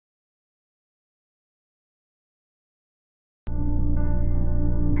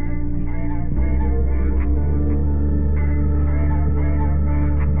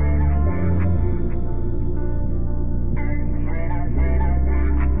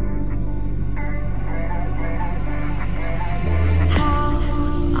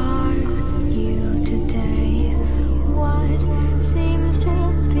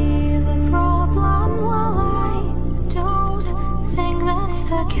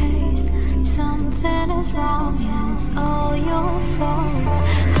is wrong and it's all your fault.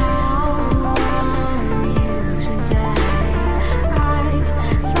 How are you today? I've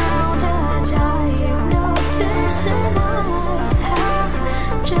found a diagnosis and I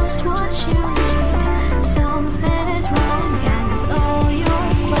have just what you need. Something is wrong and it's all your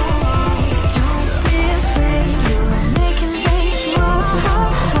fault. Don't be afraid, you're making things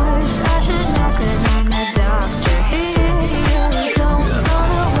worse. I should know 'cause I'm the doctor here. Don't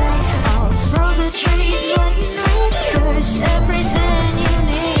run away, I'll throw the treatment reverse. Everything you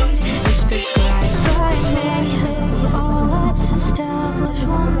need is prescribed by me. Oh, let's establish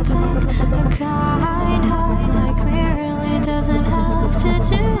one thing. A kind heart like me really doesn't have to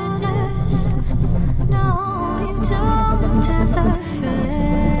do this. No, you don't deserve it.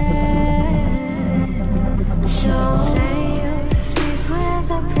 So say your face with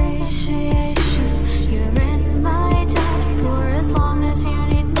appreciation. You're in my debt for as long as you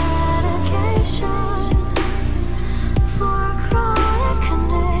need medication for a chronic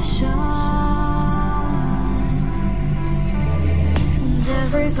condition. And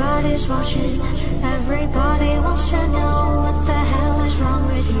everybody's watching, everybody wants to know what the hell is wrong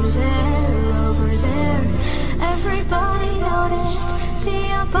with you there, over there. Everybody noticed the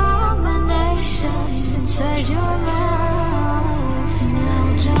abomination inside your mouth. Now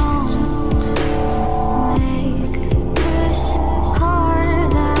don't make this harder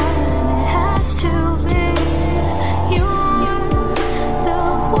than it has to be. You're the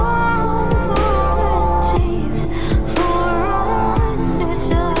one pulling teeth for an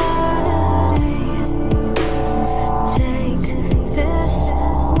eternity. Take this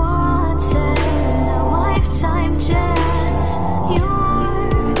once in a lifetime chance. Your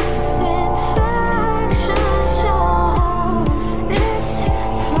infection off, it's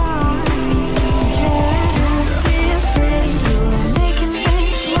fine. Don't be afraid, you're making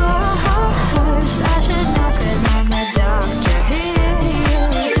things worse. I should know 'cause I'm the doctor here.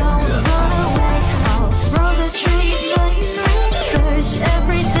 Don't run away, I'll throw the treatment reverse.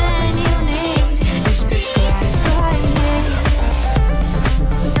 Everything you need is prescribed by me.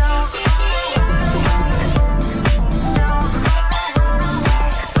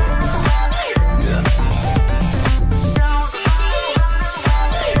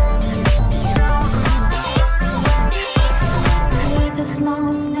 With a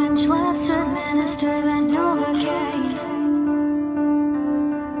small inch, let's administer the NOVOCAINE.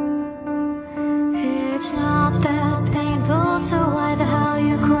 It's not that